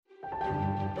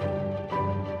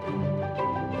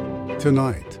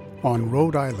Tonight on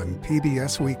Rhode Island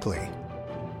PBS Weekly.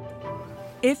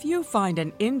 If you find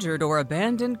an injured or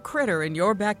abandoned critter in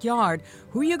your backyard,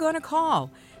 who are you going to call?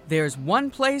 There's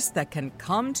one place that can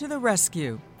come to the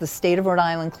rescue. The state of Rhode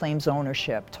Island claims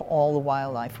ownership to all the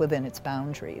wildlife within its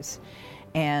boundaries.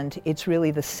 And it's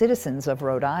really the citizens of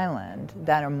Rhode Island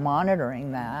that are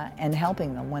monitoring that and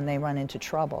helping them when they run into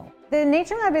trouble. The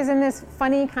Nature Lab is in this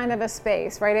funny kind of a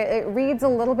space, right? It reads a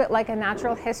little bit like a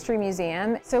natural history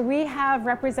museum. So we have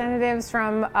representatives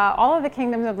from all of the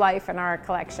kingdoms of life in our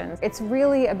collections. It's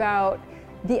really about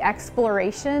the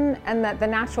exploration, and that the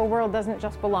natural world doesn't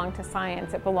just belong to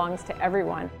science, it belongs to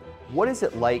everyone. What is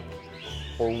it like,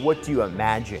 or what do you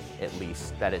imagine, at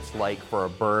least, that it's like for a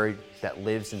bird that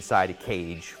lives inside a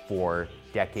cage for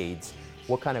decades?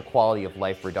 What kind of quality of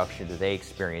life reduction do they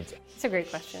experience? It's a great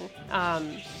question.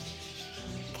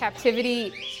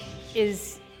 Captivity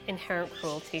is inherent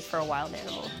cruelty for a wild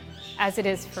animal, as it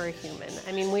is for a human.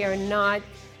 I mean,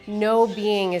 no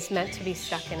being is meant to be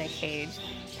stuck in a cage.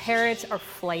 Parrots are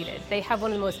flighted. They have one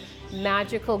of the most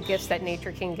magical gifts that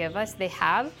nature can give us. They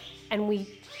have, and we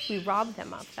rob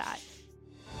them of that.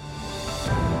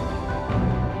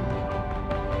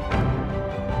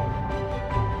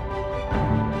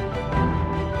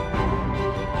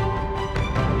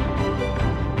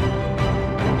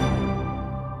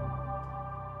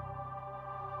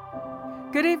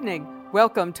 Good evening.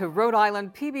 Welcome to Rhode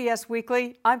Island PBS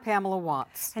Weekly. I'm Pamela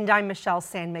Watts. And I'm Michelle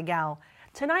San Miguel.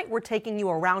 Tonight we're taking you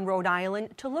around Rhode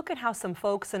Island to look at how some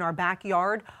folks in our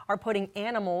backyard are putting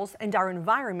animals and our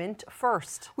environment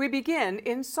first. We begin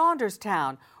in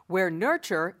Saunderstown, where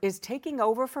nurture is taking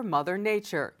over for Mother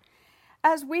Nature.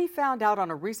 As we found out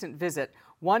on a recent visit,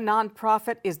 one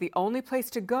nonprofit is the only place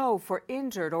to go for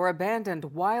injured or abandoned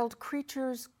wild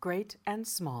creatures, great and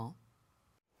small.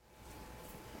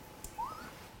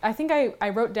 I think I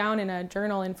wrote down in a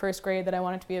journal in first grade that I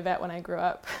wanted to be a vet when I grew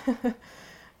up.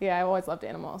 Yeah, I always loved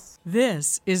animals.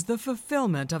 This is the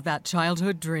fulfillment of that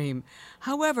childhood dream.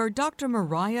 However, Dr.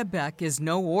 Mariah Beck is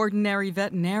no ordinary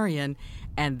veterinarian,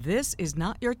 and this is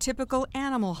not your typical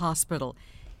animal hospital.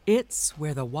 It's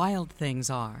where the wild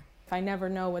things are. I never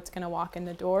know what's going to walk in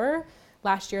the door.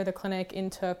 Last year, the clinic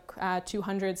intook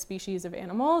 200 species of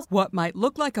animals. What might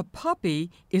look like a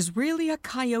puppy is really a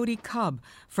coyote cub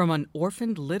from an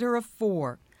orphaned litter of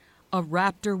 4. A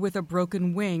raptor with a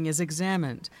broken wing is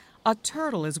examined. A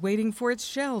turtle is waiting for its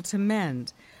shell to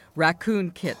mend. Raccoon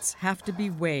kits have to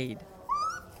be weighed.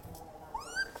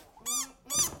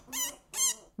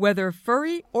 Whether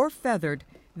furry or feathered,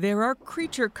 there are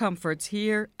creature comforts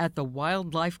here at the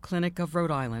Wildlife Clinic of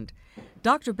Rhode Island.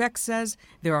 Dr. Beck says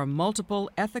there are multiple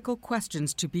ethical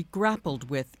questions to be grappled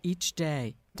with each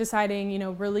day.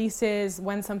 Deciding, releases,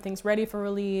 when something's ready for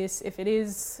release, if it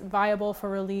is viable for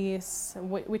release,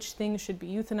 which things should be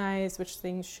euthanized, which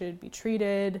things should be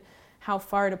treated, how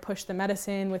far to push the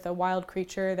medicine with a wild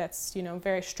creature that's,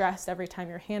 very stressed every time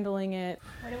you're handling it.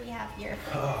 What do we have here?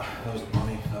 That was the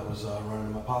money that was running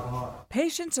in my parking lot.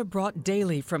 Patients are brought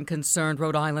daily from concerned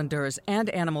Rhode Islanders and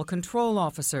animal control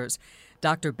officers.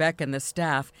 Dr. Beck and the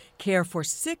staff care for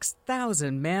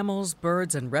 6,000 mammals,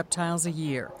 birds, and reptiles a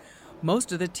year.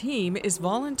 Most of the team is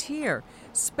volunteer,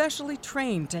 specially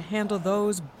trained to handle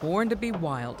those born to be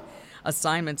wild.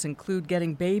 Assignments include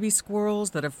getting baby squirrels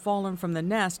that have fallen from the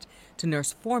nest to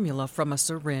nurse formula from a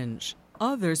syringe.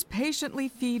 Others patiently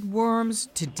feed worms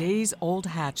to days-old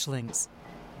hatchlings.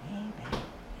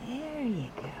 There you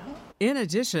go. In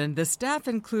addition, the staff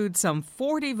includes some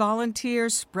 40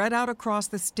 volunteers spread out across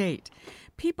the state.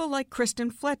 People like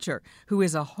Kristen Fletcher, who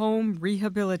is a home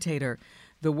rehabilitator.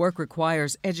 The work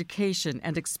requires education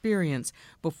and experience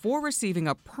before receiving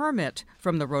a permit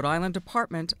from the Rhode Island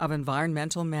Department of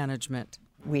Environmental Management.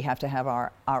 We have to have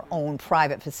our own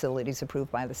private facilities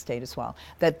approved by the state as well,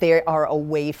 that they are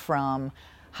away from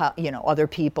other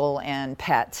people and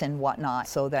pets and whatnot,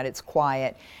 so that it's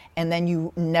quiet. And then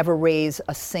you never raise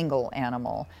a single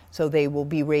animal, so they will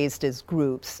be raised as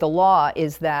groups. The law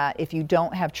is that if you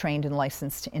don't have trained and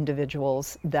licensed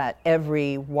individuals, that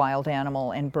every wild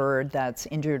animal and bird that's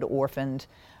injured, orphaned,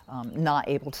 not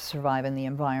able to survive in the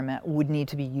environment would need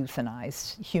to be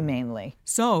euthanized humanely.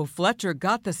 So Fletcher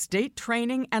got the state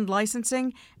training and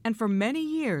licensing, and for many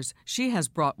years she has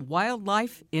brought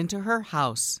wildlife into her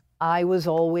house. I was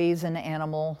always an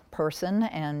animal person,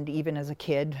 and even as a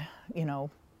kid,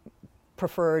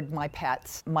 preferred my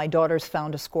pets. My daughters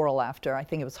found a squirrel after, I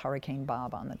think it was Hurricane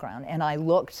Bob on the ground, and I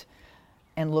looked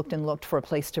and looked for a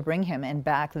place to bring him. And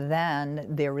back then,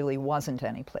 there really wasn't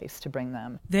any place to bring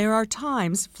them. There are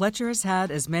times Fletcher has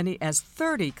had as many as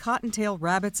 30 cottontail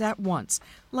rabbits at once,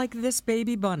 like this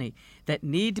baby bunny, that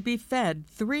need to be fed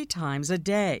 3 times a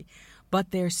day.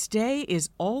 But their stay is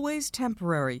always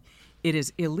temporary. It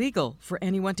is illegal for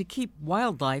anyone to keep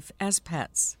wildlife as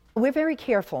pets. We're very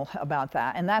careful about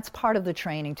that, and that's part of the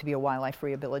training to be a wildlife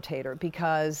rehabilitator,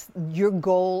 because your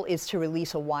goal is to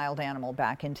release a wild animal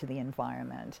back into the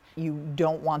environment. You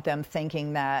don't want them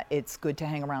thinking that it's good to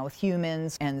hang around with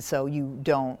humans, and so you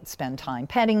don't spend time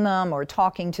petting them or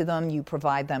talking to them. You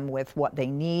provide them with what they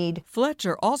need.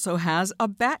 Fletcher also has a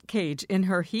bat cage in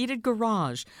her heated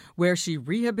garage where she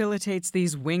rehabilitates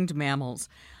these winged mammals.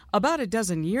 About a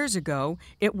dozen years ago,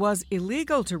 it was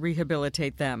illegal to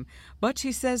rehabilitate them, but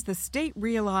she says the state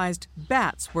realized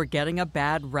bats were getting a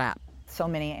bad rap. So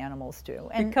many animals do.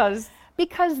 And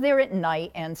Because they're at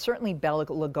night, and certainly Bela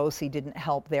Lugosi didn't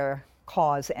help their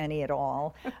cause any at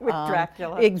all. With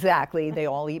Dracula. Exactly. They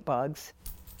all eat bugs.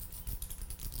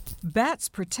 Bats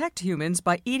protect humans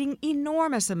by eating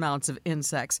enormous amounts of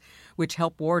insects, which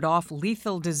help ward off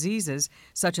lethal diseases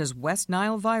such as West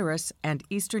Nile virus and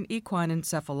Eastern equine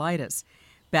encephalitis.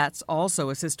 Bats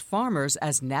also assist farmers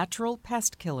as natural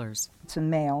pest killers. It's a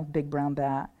male, big brown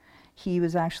bat. He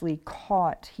was actually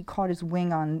caught. He caught his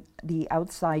wing on the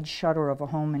outside shutter of a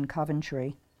home in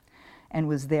Coventry and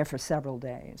was there for several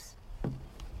days.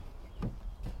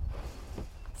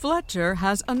 Fletcher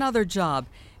has another job.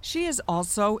 She is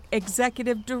also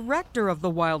executive director of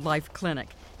the Wildlife Clinic.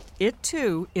 It,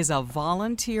 too, is a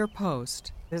volunteer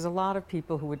post. There's a lot of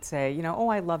people who would say, oh,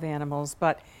 I love animals,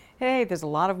 but hey, there's a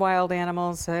lot of wild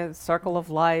animals, circle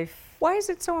of life. Why is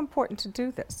it so important to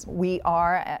do this? We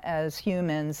are, as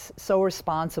humans, so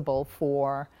responsible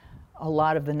for a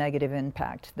lot of the negative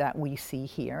impact that we see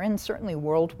here, and certainly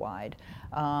worldwide.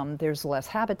 There's less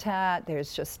habitat,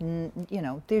 there's just,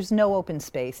 there's no open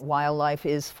space. Wildlife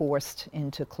is forced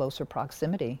into closer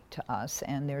proximity to us,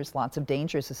 and there's lots of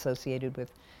dangers associated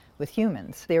with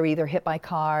humans. They're either hit by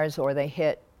cars, or they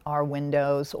hit our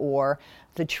windows, or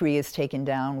the tree is taken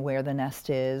down where the nest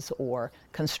is, or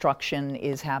construction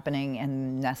is happening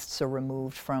and nests are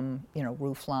removed from,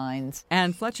 roof lines.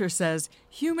 And Fletcher says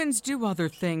humans do other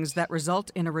things that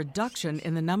result in a reduction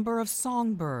in the number of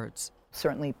songbirds.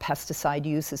 Certainly pesticide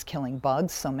use is killing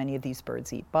bugs. So many of these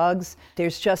birds eat bugs.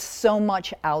 There's just so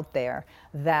much out there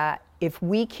that if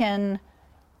we can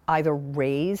either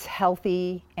raise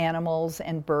healthy animals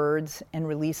and birds and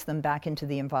release them back into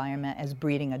the environment as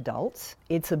breeding adults,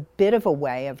 it's a bit of a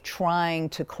way of trying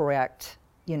to correct,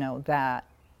 that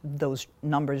those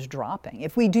numbers dropping.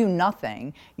 If we do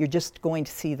nothing, you're just going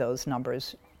to see those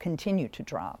numbers continue to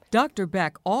drop. Dr.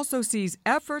 Beck also sees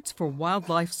efforts for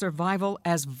wildlife survival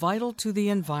as vital to the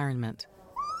environment.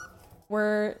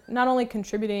 We're not only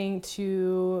contributing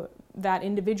to that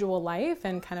individual life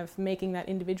and kind of making that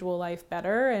individual life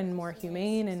better and more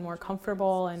humane and more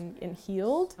comfortable and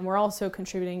healed, and we're also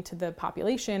contributing to the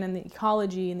population and the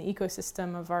ecology and the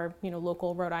ecosystem of our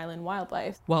local Rhode Island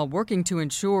wildlife. While working to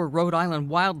ensure Rhode Island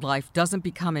wildlife doesn't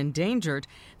become endangered,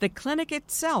 the clinic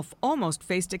itself almost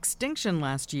faced extinction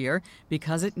last year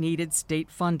because it needed state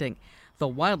funding. The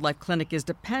Wildlife Clinic is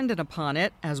dependent upon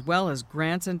it, as well as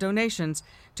grants and donations,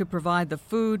 to provide the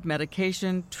food,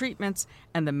 medication, treatments,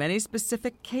 and the many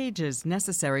specific cages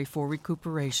necessary for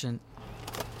recuperation.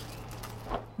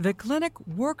 The clinic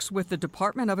works with the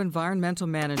Department of Environmental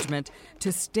Management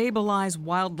to stabilize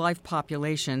wildlife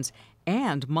populations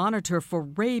and monitor for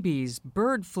rabies,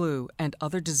 bird flu, and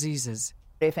other diseases.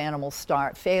 If animals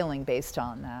start failing based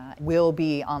on that, we'll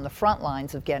be on the front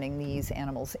lines of getting these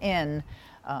animals in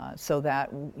so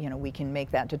that we can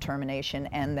make that determination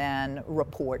and then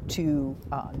report to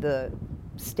the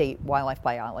state wildlife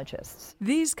biologists.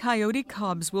 These coyote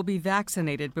cubs will be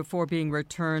vaccinated before being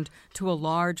returned to a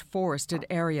large forested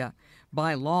area.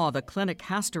 By law, the clinic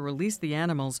has to release the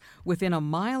animals within a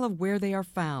mile of where they are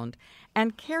found,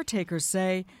 and caretakers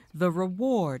say the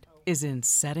reward is in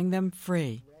setting them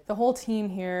free. The whole team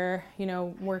here,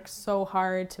 works so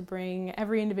hard to bring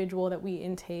every individual that we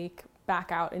intake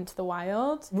back out into the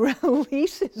wild.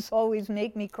 Releases always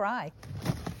make me cry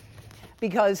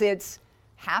because it's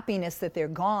happiness that they're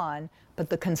gone, but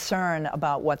the concern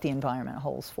about what the environment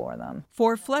holds for them.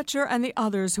 For Fletcher and the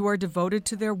others who are devoted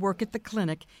to their work at the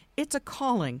clinic, it's a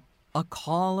calling, a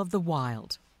call of the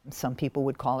wild. Some people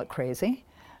would call it crazy,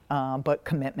 but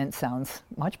commitment sounds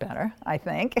much better, I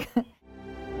think.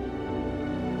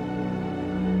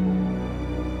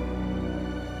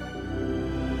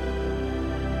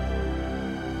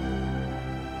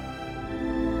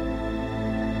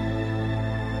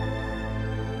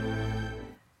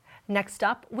 Next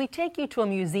up, we take you to a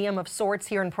museum of sorts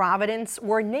here in Providence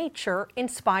where nature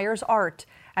inspires art.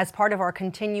 As part of our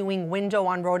continuing Window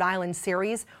on Rhode Island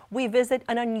series, we visit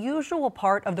an unusual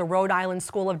part of the Rhode Island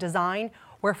School of Design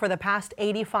where for the past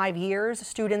 85 years,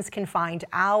 students can find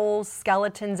owls,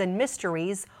 skeletons, and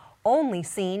mysteries only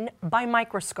seen by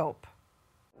microscope.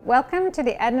 Welcome to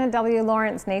the Edna W.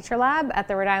 Lawrence Nature Lab at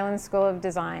the Rhode Island School of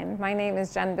Design. My name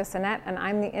is Jen Bissonette and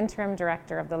I'm the interim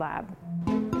director of the lab.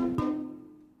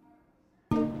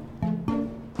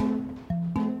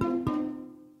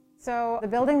 So the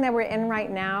building that we're in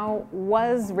right now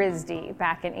was RISD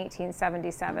back in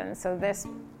 1877. So this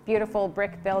beautiful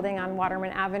brick building on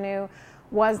Waterman Avenue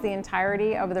was the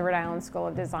entirety of the Rhode Island School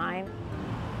of Design.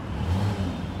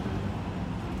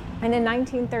 And in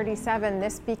 1937,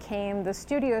 this became the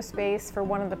studio space for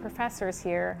one of the professors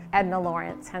here, Edna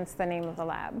Lawrence, hence the name of the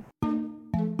lab.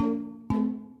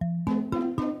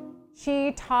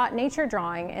 She taught nature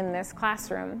drawing in this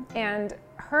classroom, and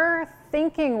her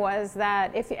thinking was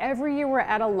that if ever you were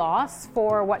at a loss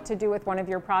for what to do with one of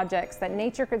your projects, that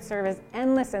nature could serve as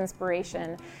endless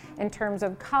inspiration in terms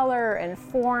of color and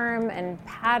form and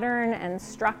pattern and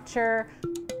structure.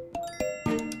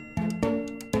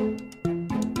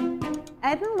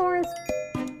 Edna Lawrence,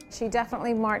 she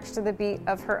definitely marched to the beat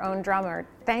of her own drummer,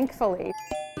 thankfully.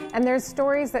 And there's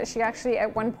stories that she actually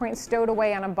at one point stowed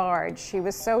away on a barge. She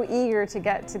was so eager to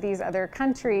get to these other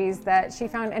countries that she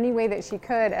found any way that she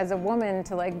could as a woman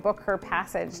to book her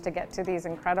passage to get to these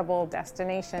incredible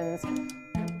destinations.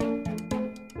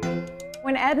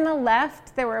 When Edna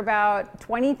left, there were about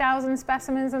 20,000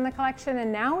 specimens in the collection, and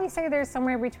now we say there's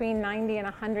somewhere between 90 and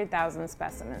 100,000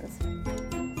 specimens.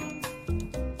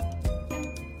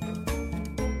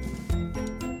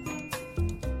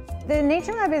 The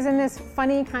Nature Lab is in this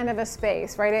funny kind of a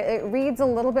space, right? It reads a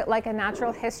little bit like a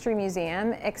natural history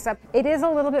museum, except it is a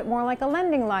little bit more like a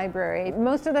lending library.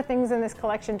 Most of the things in this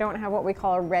collection don't have what we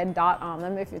call a red dot on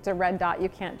them. If it's a red dot, you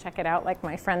can't check it out, like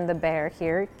my friend the bear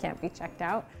here can't be checked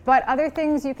out. But other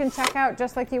things you can check out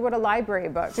just like you would a library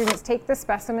book. Students take the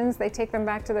specimens, they take them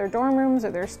back to their dorm rooms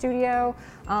or their studio,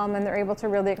 and they're able to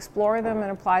really explore them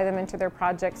and apply them into their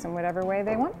projects in whatever way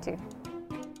they want to.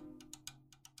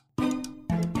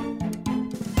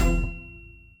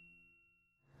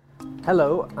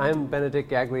 Hello, I'm Benedict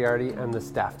Gagliardi. I'm the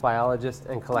staff biologist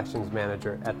and collections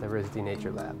manager at the RISD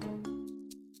Nature Lab.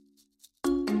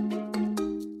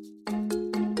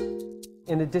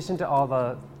 In addition to all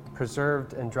the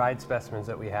preserved and dried specimens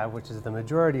that we have, which is the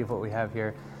majority of what we have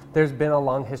here, there's been a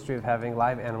long history of having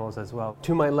live animals as well.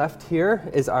 To my left here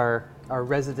is our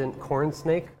resident corn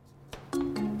snake.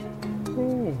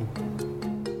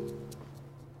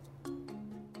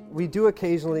 We do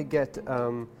occasionally get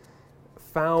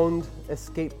found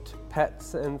escaped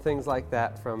pets and things like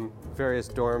that from various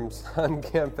dorms on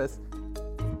campus.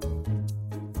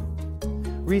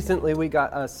 Recently we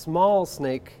got a small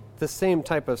snake, the same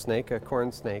type of snake, a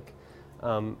corn snake,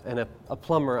 and a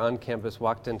plumber on campus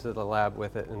walked into the lab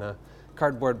with it in a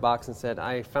cardboard box and said,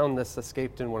 "I found this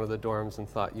escaped in one of the dorms and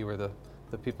thought you were the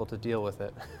people to deal with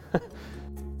it."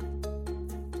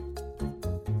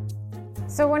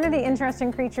 So one of the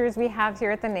interesting creatures we have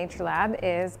here at the Nature Lab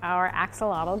is our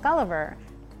axolotl Gulliver.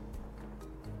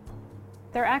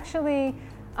 They're actually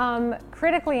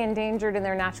critically endangered in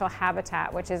their natural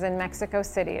habitat, which is in Mexico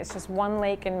City. It's just one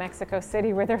lake in Mexico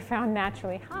City where they're found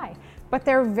naturally high. But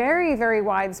they're very, very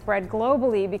widespread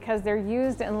globally because they're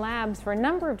used in labs for a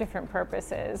number of different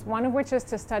purposes, one of which is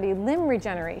to study limb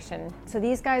regeneration. So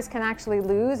these guys can actually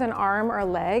lose an arm or a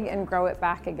leg and grow it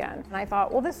back again. And I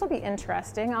thought, well, this will be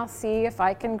interesting. I'll see if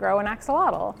I can grow an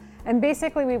axolotl. And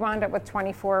basically we wound up with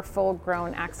 24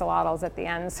 full-grown axolotls at the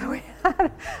end. So we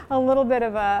had a little bit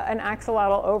of an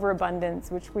axolotl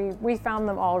overabundance, which we found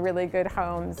them all really good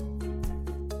homes.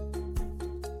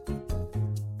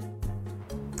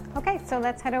 Okay, so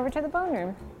let's head over to the bone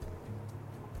room.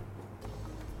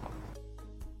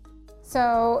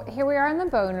 So here we are in the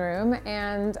bone room,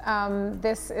 and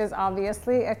this is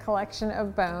obviously a collection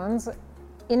of bones,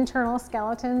 internal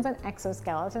skeletons and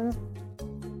exoskeletons.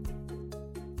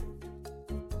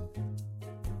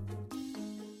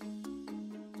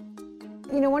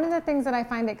 You know, one of the things that I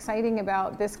find exciting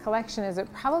about this collection is it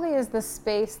probably is the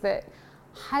space that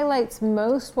highlights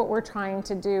most what we're trying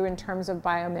to do in terms of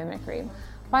biomimicry.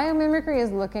 Biomimicry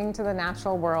is looking to the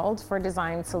natural world for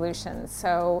design solutions.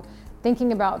 So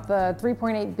thinking about the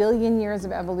 3.8 billion years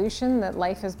of evolution that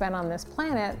life has been on this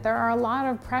planet, there are a lot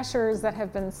of pressures that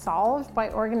have been solved by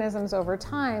organisms over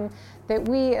time that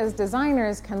we as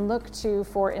designers can look to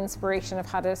for inspiration of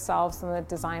how to solve some of the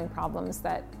design problems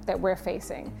that we're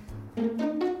facing.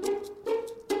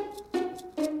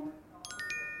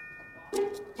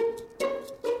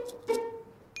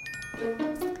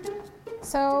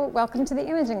 So, welcome to the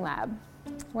imaging lab.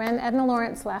 When Edna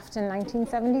Lawrence left in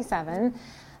 1977,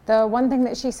 the one thing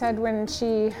that she said when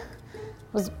she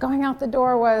was going out the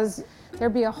door was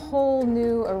there'd be a whole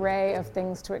new array of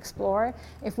things to explore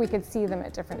if we could see them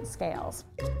at different scales.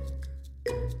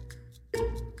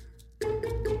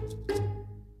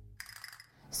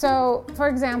 So, for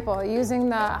example, using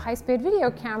the high-speed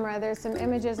video camera, there's some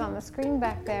images on the screen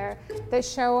back there that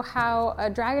show how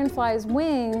a dragonfly's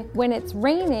wing, when it's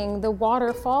raining, the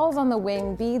water falls on the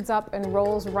wing, beads up, and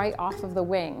rolls right off of the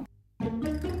wing.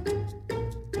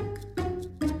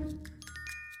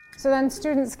 So then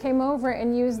students came over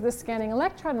and used the scanning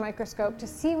electron microscope to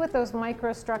see what those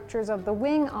microstructures of the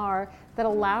wing are that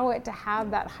allow it to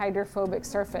have that hydrophobic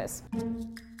surface.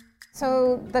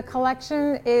 So the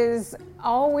collection is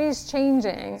always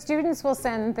changing. Students will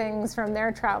send things from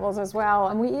their travels as well,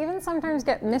 and we even sometimes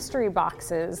get mystery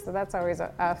boxes, so that's always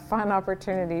a fun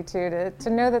opportunity too, to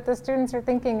know that the students are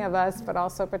thinking of us, but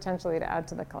also potentially to add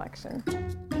to the collection.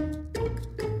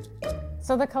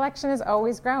 So the collection is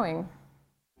always growing.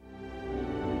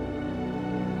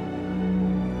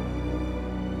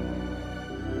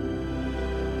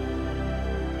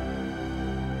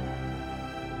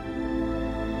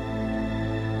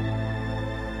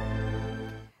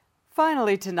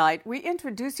 Finally tonight, we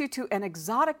introduce you to an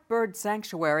exotic bird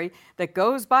sanctuary that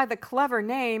goes by the clever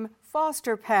name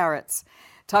Foster Parrots.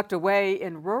 Tucked away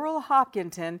in rural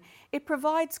Hopkinton, it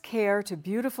provides care to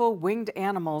beautiful winged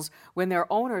animals when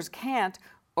their owners can't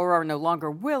or are no longer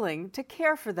willing to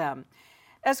care for them.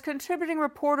 As contributing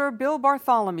reporter Bill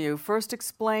Bartholomew first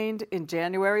explained in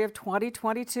January of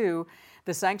 2022,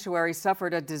 the sanctuary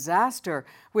suffered a disaster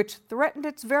which threatened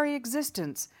its very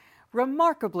existence.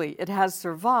 Remarkably, it has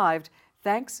survived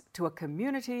thanks to a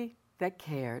community that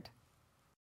cared.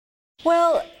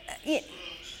 Well,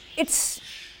 it's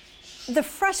the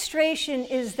frustration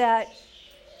is that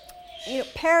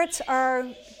parrots are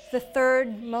the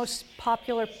third most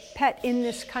popular pet in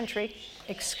this country,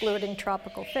 excluding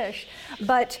tropical fish,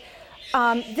 but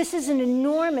this is an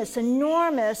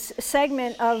enormous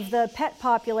segment of the pet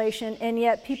population, and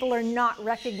yet people are not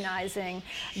recognizing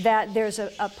that there's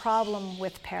a problem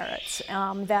with parrots,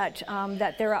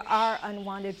 that there are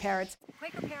unwanted parrots.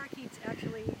 Quaker parakeets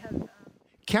actually have...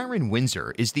 Karen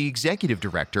Windsor is the executive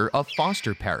director of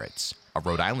Foster Parrots, a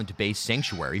Rhode Island-based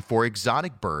sanctuary for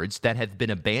exotic birds that have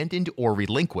been abandoned or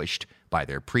relinquished by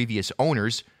their previous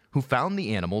owners who found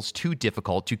the animals too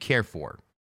difficult to care for.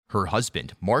 Her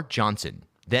husband, Mark Johnson,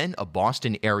 then a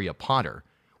Boston area potter,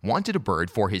 wanted a bird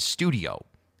for his studio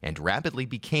and rapidly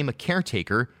became a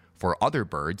caretaker for other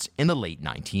birds in the late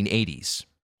 1980s.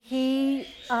 He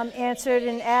answered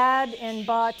an ad and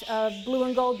bought a blue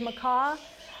and gold macaw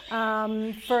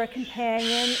for a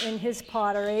companion in his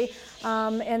pottery.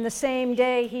 And the same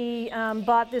day he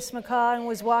bought this macaw and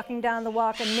was walking down the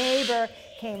walk, a neighbor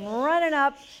came running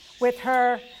up with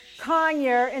her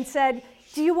conure and said,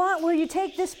 will you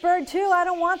take this bird too? I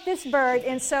don't want this bird.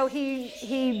 And so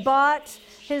he bought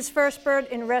his first bird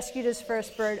and rescued his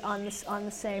first bird on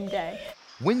the same day.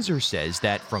 Windsor says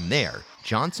that from there,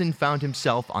 Johnson found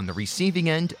himself on the receiving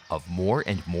end of more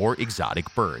and more exotic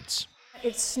birds.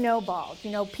 It snowballed.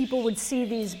 People would see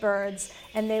these birds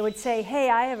and they would say, hey,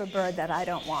 I have a bird that I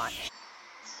don't want.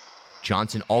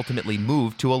 Johnson ultimately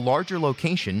moved to a larger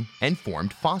location and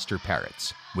formed Foster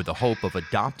Parrots with the hope of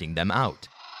adopting them out.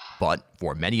 But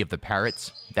for many of the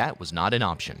parrots, that was not an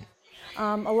option.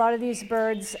 A lot of these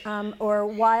birds or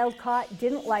wild caught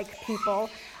didn't like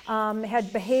people,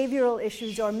 had behavioral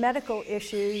issues or medical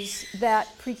issues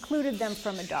that precluded them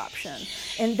from adoption.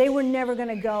 And they were never going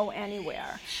to go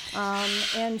anywhere.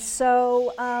 And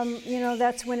so,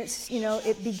 that's when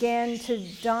it began to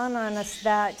dawn on us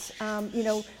that,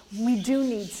 we do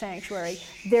need sanctuary.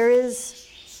 There is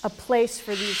a place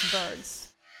for these birds.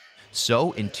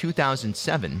 So in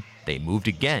 2007, they moved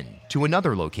again to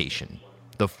another location,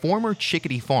 the former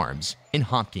Chickadee Farms in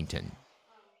Hopkinton.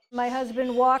 My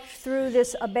husband walked through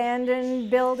this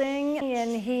abandoned building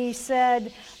and he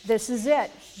said, this is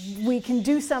it. We can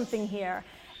do something here,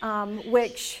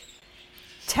 which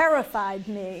terrified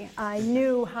me. I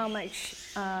knew how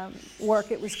much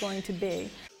work it was going to be.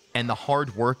 And the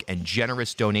hard work and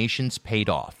generous donations paid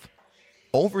off.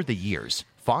 Over the years,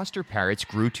 Foster Parrots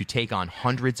grew to take on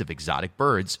hundreds of exotic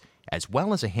birds, as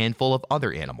well as a handful of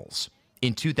other animals.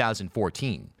 In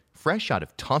 2014, fresh out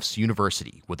of Tufts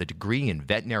University with a degree in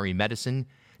veterinary medicine,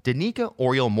 Danica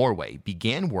Oriole-Morway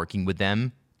began working with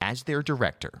them as their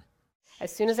director.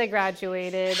 As soon as I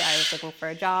graduated, I was looking for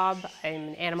a job. I'm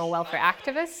an animal welfare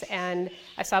activist, and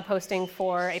I saw a posting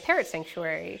for a parrot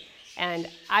sanctuary. And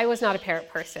I was not a parrot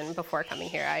person before coming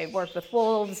here. I worked with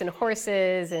wolves and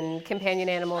horses and companion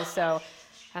animals, so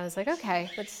I was like, okay,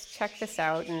 let's check this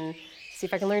out and see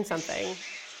if I can learn something.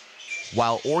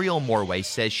 While Oriole Morway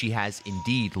says she has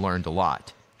indeed learned a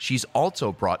lot, she's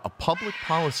also brought a public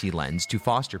policy lens to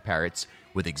foster parrots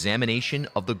with examination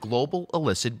of the global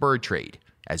illicit bird trade,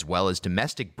 as well as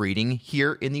domestic breeding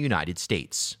here in the United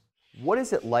States. What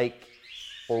is it like,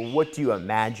 or what do you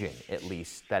imagine, at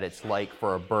least, that it's like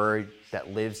for a bird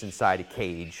that lives inside a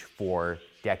cage for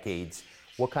decades?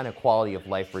 What kind of quality of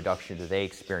life reduction do they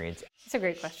experience? It's a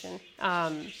great question.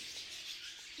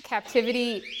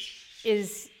 Captivity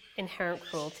is inherent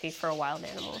cruelty for a wild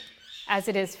animal, as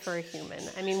it is for a human.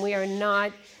 I mean,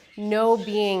 no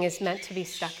being is meant to be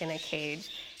stuck in a cage.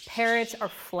 Parrots are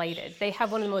flighted. They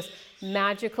have one of the most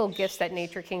magical gifts that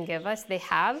nature can give us. They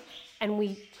have, and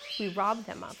we rob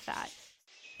them of that.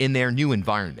 In their new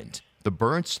environment, the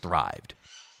birds thrived.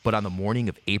 But on the morning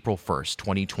of April 1st,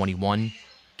 2021,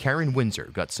 Karen Windsor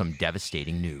got some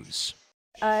devastating news.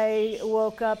 I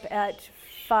woke up at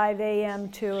 5 a.m.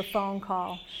 to a phone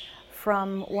call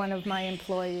from one of my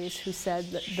employees who said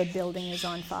that the building is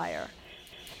on fire.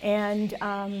 And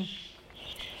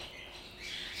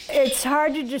it's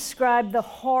hard to describe the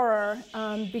horror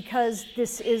because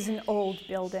this is an old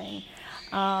building,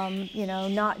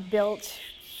 not built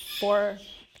for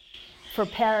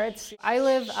parrots. I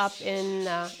live up in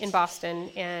Boston,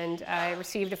 and I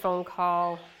received a phone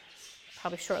call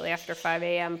probably shortly after 5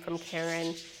 a.m. from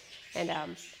Karen. And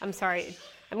I'm sorry,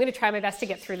 I'm going to try my best to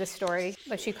get through this story,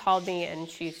 but she called me and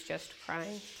she's just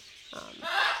crying.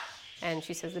 And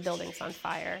she says the building's on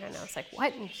fire. And I was like,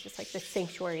 what? And she's like, the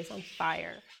sanctuary is on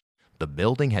fire. The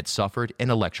building had suffered an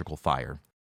electrical fire,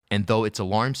 and though its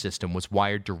alarm system was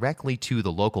wired directly to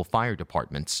the local fire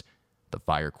departments, the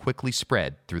fire quickly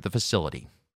spread through the facility.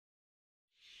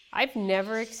 I've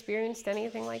never experienced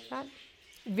anything like that.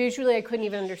 Visually, I couldn't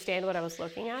even understand what I was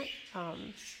looking at.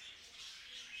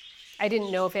 I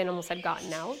didn't know if animals had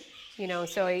gotten out,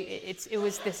 so it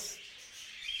was this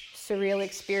surreal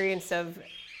experience of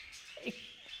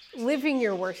living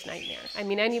your worst nightmare. I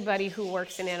mean, anybody who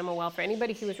works in animal welfare,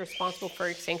 anybody who is responsible for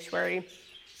a sanctuary,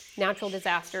 natural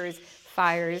disasters,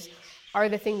 fires, are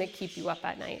the thing that keep you up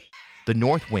at night. The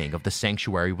north wing of the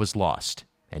sanctuary was lost,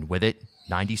 and with it,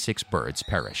 96 birds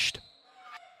perished.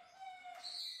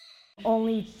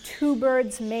 Only 2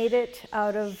 birds made it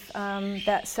out of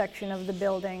that section of the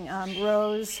building.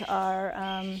 Rose,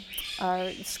 our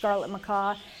scarlet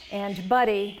macaw, and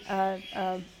Buddy,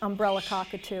 umbrella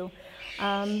cockatoo.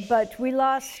 But we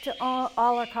lost all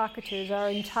our cockatoos, our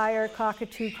entire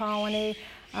cockatoo colony,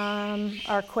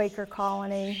 our Quaker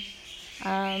colony.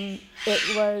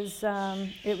 It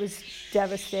was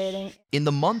devastating. In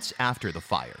the months after the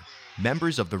fire,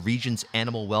 members of the region's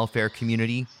animal welfare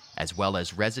community, as well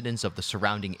as residents of the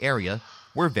surrounding area,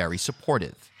 were very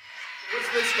supportive.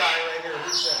 What's this guy right here?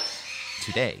 Who's this?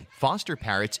 Today, foster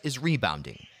parrots is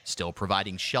rebounding, still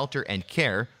providing shelter and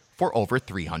care for over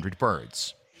 300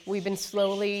 birds. We've been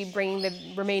slowly bringing the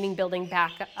remaining building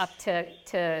back up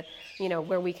to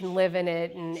where we can live in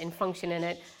it and function in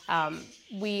it.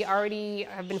 We already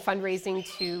have been fundraising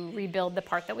to rebuild the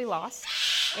part that we lost,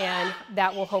 and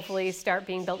that will hopefully start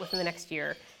being built within the next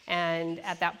year. And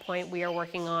at that point, we are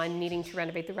working on needing to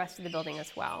renovate the rest of the building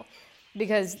as well,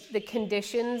 because the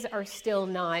conditions are still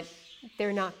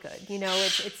they're not good.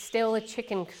 It's still a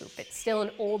chicken coop. It's still an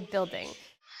old building.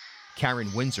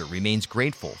 Karen Windsor remains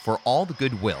grateful for all the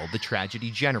goodwill the tragedy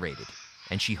generated,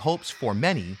 and she hopes for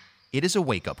many it is a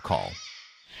wake-up call.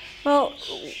 Well,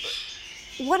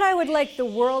 what I would like the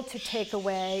world to take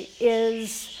away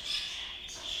is,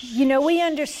 we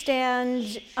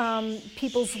understand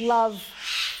people's love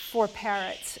for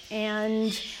parrots,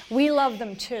 and we love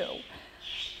them too,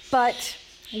 but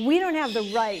we don't have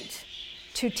the right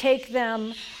to take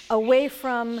them away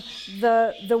from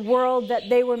the world that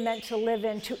they were meant to live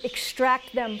in, to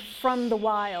extract them from the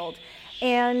wild.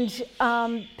 And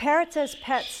parrots as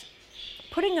pets,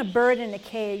 putting a bird in a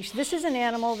cage, this is an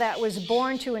animal that was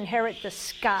born to inherit the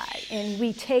sky, and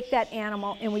we take that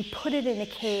animal and we put it in a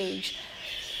cage.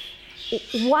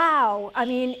 Wow, I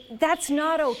mean, that's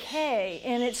not okay.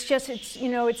 And it's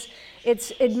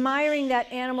admiring that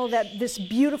animal, this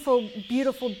beautiful,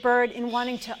 beautiful bird, and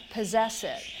wanting to possess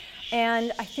it.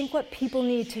 And I think what people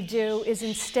need to do is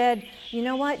instead,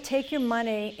 take your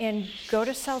money and go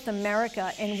to South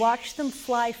America and watch them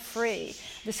fly free.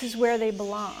 This is where they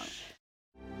belong.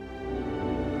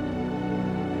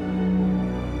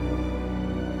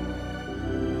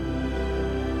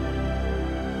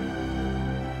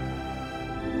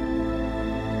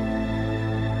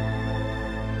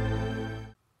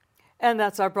 And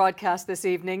that's our broadcast this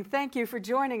evening. Thank you for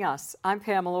joining us. I'm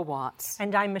Pamela Watts.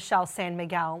 And I'm Michelle San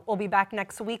Miguel. We'll be back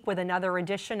next week with another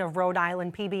edition of Rhode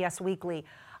Island PBS Weekly.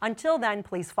 Until then,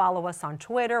 please follow us on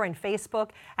Twitter and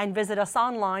Facebook and visit us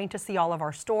online to see all of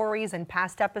our stories and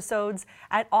past episodes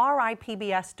at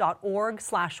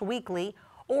ripbs.org/weekly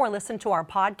or listen to our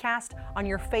podcast on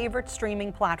your favorite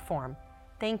streaming platform.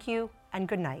 Thank you and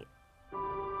good night.